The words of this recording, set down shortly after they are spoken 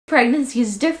pregnancy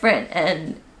is different,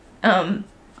 and yeah.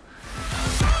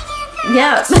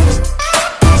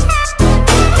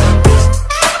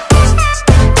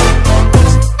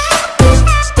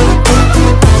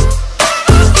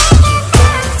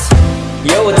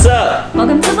 Yo, what's up?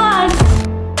 Welcome to vlog.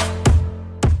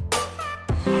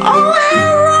 Oh,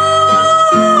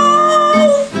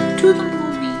 hello to the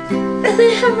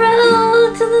movie.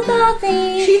 Hello to the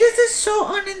movie. She does this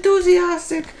so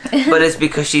unenthusiastic. But it's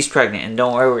because she's pregnant, and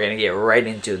don't worry, we're gonna get right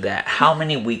into that. How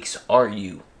many weeks are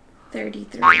you?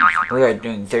 33. We are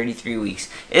doing 33 weeks.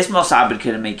 Ismail Sabit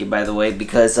couldn't make it, by the way,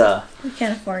 because we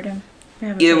can't afford him.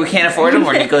 Either we can't afford him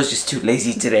or Niko's just too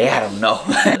lazy today. I don't know.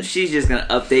 She's just gonna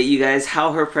update you guys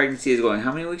how her pregnancy is going.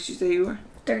 How many weeks did you say you were?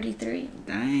 33.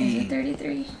 Dang. Is it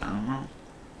 33? I don't know.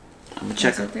 I'm gonna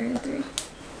check. Is it 33?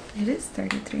 It is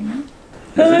 33 now.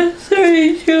 It's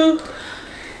 32.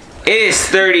 It is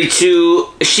 32.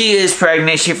 She is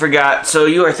pregnant. She forgot. So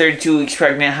you are 32 weeks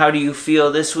pregnant. How do you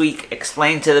feel this week?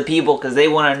 Explain to the people because they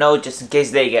want to know just in case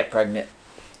they get pregnant.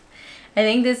 I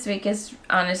think this week has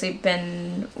honestly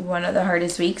been one of the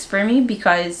hardest weeks for me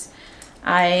because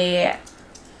it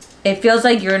feels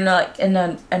like you're in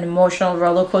an emotional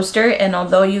roller coaster, and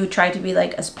although you try to be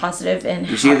like as positive and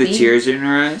you see the tears in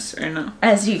her eyes right now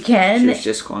as you can, she's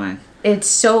just crying. It's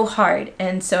so hard.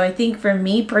 And so I think for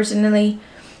me personally,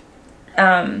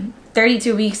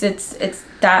 32 weeks, it's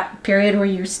that period where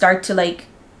you start to like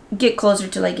get closer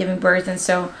to like giving birth, and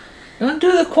so you want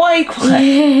to do the quiet.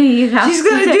 You have She's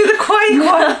gonna do the quiet.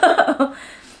 No.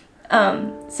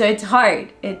 So it's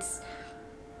hard. It's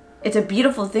a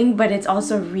beautiful thing, but it's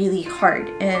also really hard.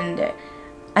 And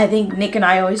I think Nick and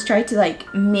I always try to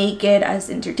like make it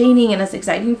as entertaining and as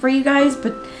exciting for you guys.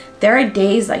 But there are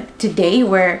days like today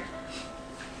or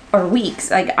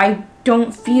weeks, like I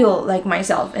don't feel like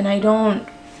myself, and I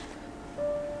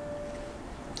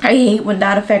hate when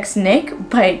that affects Nick,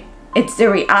 but it's the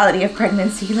reality of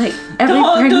pregnancy. Like every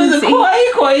pregnancy, do the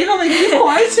quiet. You don't make me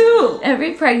quiet too.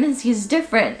 Every pregnancy is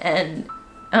different, and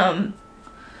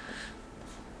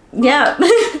yeah, no,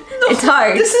 it's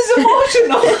hard. This is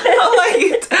emotional. I don't like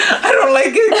it. I don't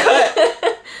like it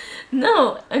cut.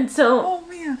 No, and so oh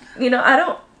man, you know, I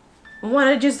don't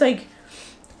want to just like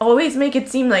always make it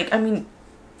seem like, I mean,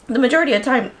 the majority of the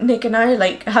time Nick and I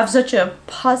like have such a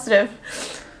positive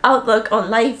outlook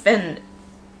on life and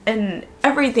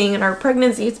everything in our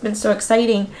pregnancy. It's been so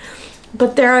exciting,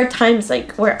 but there are times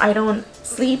like where I don't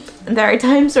sleep, and there are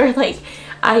times where like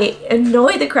I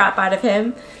annoy the crap out of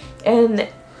him and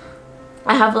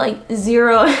I have like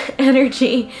zero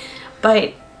energy.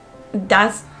 But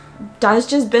that's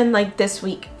just been like this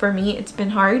week for me. It's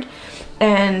been hard,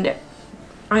 and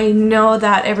I know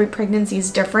that every pregnancy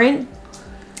is different,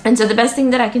 and so the best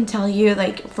thing that I can tell you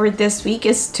like for this week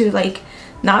is to like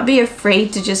not be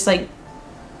afraid to just like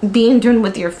be in tune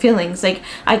with your feelings. Like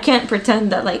I can't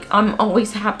pretend that like I'm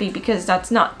always happy, because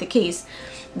that's not the case.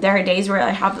 There are days where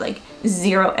I have like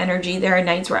zero energy. There are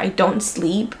nights where I don't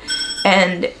sleep,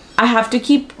 and I have to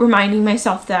keep reminding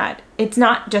myself that it's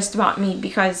not just about me,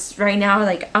 because right now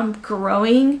like I'm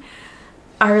growing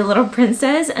our little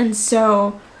princess, and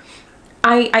so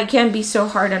I can't be so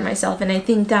hard on myself. And I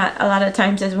think that a lot of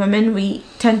times as women we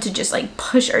tend to just like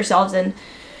push ourselves and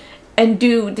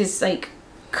do this like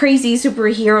crazy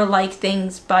superhero like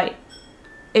things, but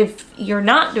if you're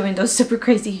not doing those super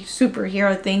crazy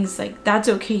superhero things, like that's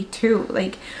okay too.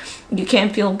 Like you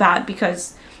can't feel bad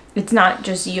because it's not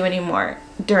just you anymore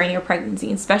during your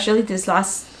pregnancy. Especially this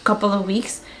last couple of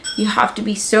weeks, you have to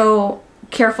be so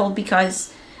careful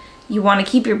because you want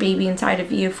to keep your baby inside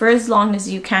of you for as long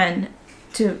as you can,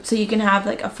 so you can have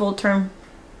like a full-term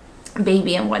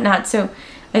baby and whatnot. So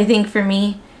I think for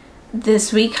me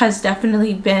this week has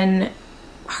definitely been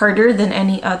harder than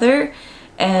any other,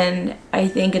 and I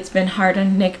think it's been hard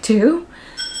on Nick too.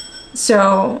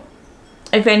 So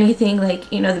if anything,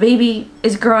 like, you know, the baby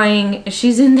is growing,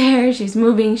 she's in there, she's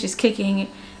moving, she's kicking,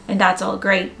 and that's all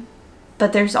great.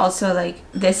 But there's also like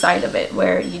this side of it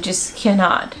where you just can't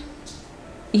help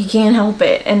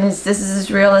it. And this is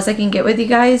as real as I can get with you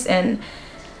guys. And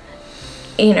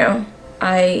you know,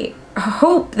 I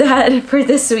hope that for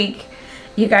this week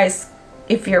you guys,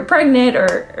 if you're pregnant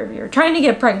or you're trying to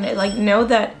get pregnant, like know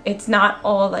that it's not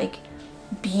all like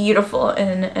beautiful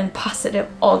and positive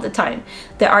all the time.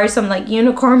 There are some like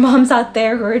unicorn moms out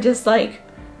there who are just like,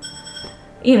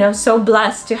 you know, so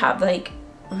blessed to have like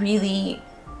really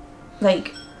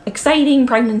like exciting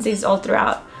pregnancies all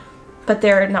throughout, but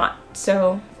they're not.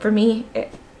 So for me,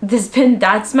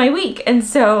 that's my week, and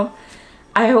so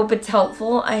I hope it's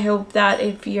helpful. I hope that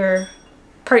if your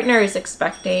partner is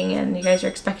expecting and you guys are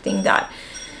expecting, that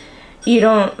you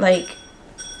don't like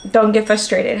don't get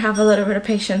frustrated. Have a little bit of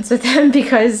patience with them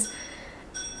because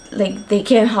like they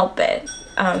can't help it.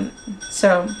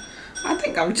 So I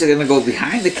think I'm just gonna go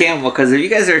behind the camera because if you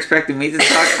guys are expecting me to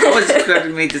talk, I was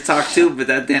expecting me to talk too, but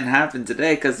that didn't happen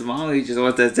today because Mommy just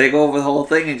wants to take over the whole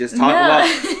thing and just talk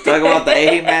about the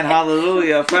Amen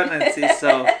Hallelujah of pregnancy.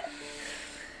 So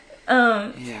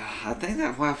yeah, I think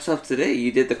that wraps up today.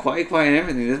 You did the quiet and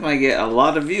everything. This might get a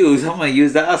lot of views. I'm gonna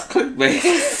use that as clickbait.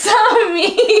 So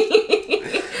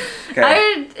mean.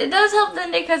 Okay. It does help that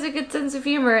Nick has a good sense of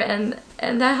humor, and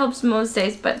that helps most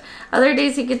days, but other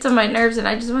days he gets on my nerves and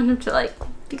I just want him to like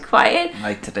be quiet.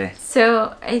 Like today.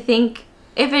 So I think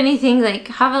if anything, like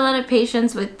have a lot of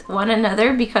patience with one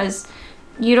another because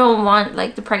you don't want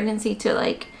like the pregnancy to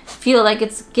like feel like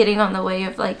it's getting on the way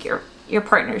of like your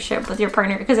partnership with your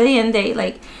partner, because at the end of the day,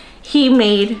 like he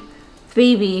made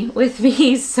baby with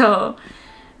me, so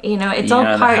you know it's all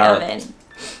part of it.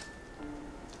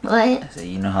 What? I said,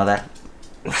 you know how that.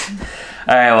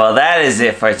 Alright, well that is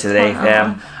it for today,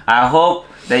 fam. I hope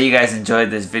that you guys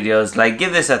enjoyed this video. Like,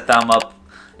 give this a thumb up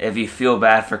if you feel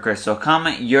bad for Cristal.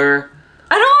 Comment your...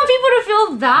 I don't want people to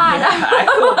feel bad. Yeah, I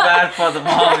feel bad for the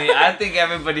mommy. I think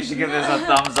everybody should give this a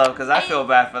thumbs up because I feel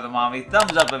bad for the mommy.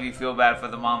 Thumbs up if you feel bad for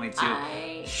the mommy too.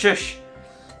 Shush.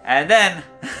 And then...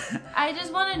 I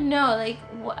just want to know, like,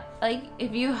 like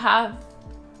if you have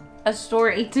a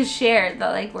story to share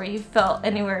that like where you felt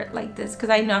anywhere like this, because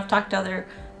I know I've talked to other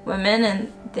women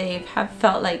and they have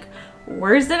felt like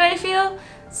worse than I feel.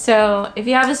 So if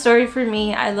you have a story for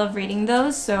me, I love reading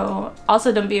those. So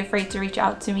also don't be afraid to reach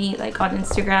out to me like on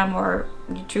Instagram or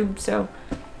YouTube. So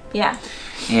yeah.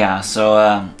 Yeah,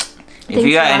 so if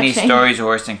you got any stories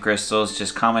worse than Cristal's,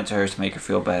 just comment to her to make her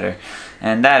feel better.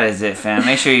 And that is it, fam.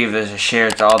 Make sure you give this a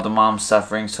share to all the moms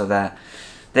suffering so that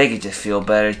they could just feel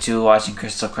better too. Watching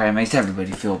Cristal cry makes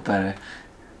everybody feel better.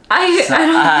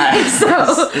 I don't think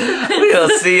so. We'll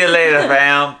see you later,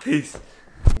 fam. Peace.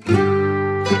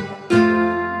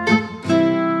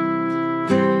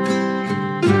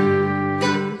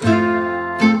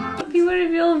 You would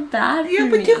feel bad for me. Yeah,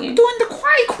 but you're doing the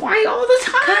quiet all the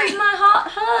time.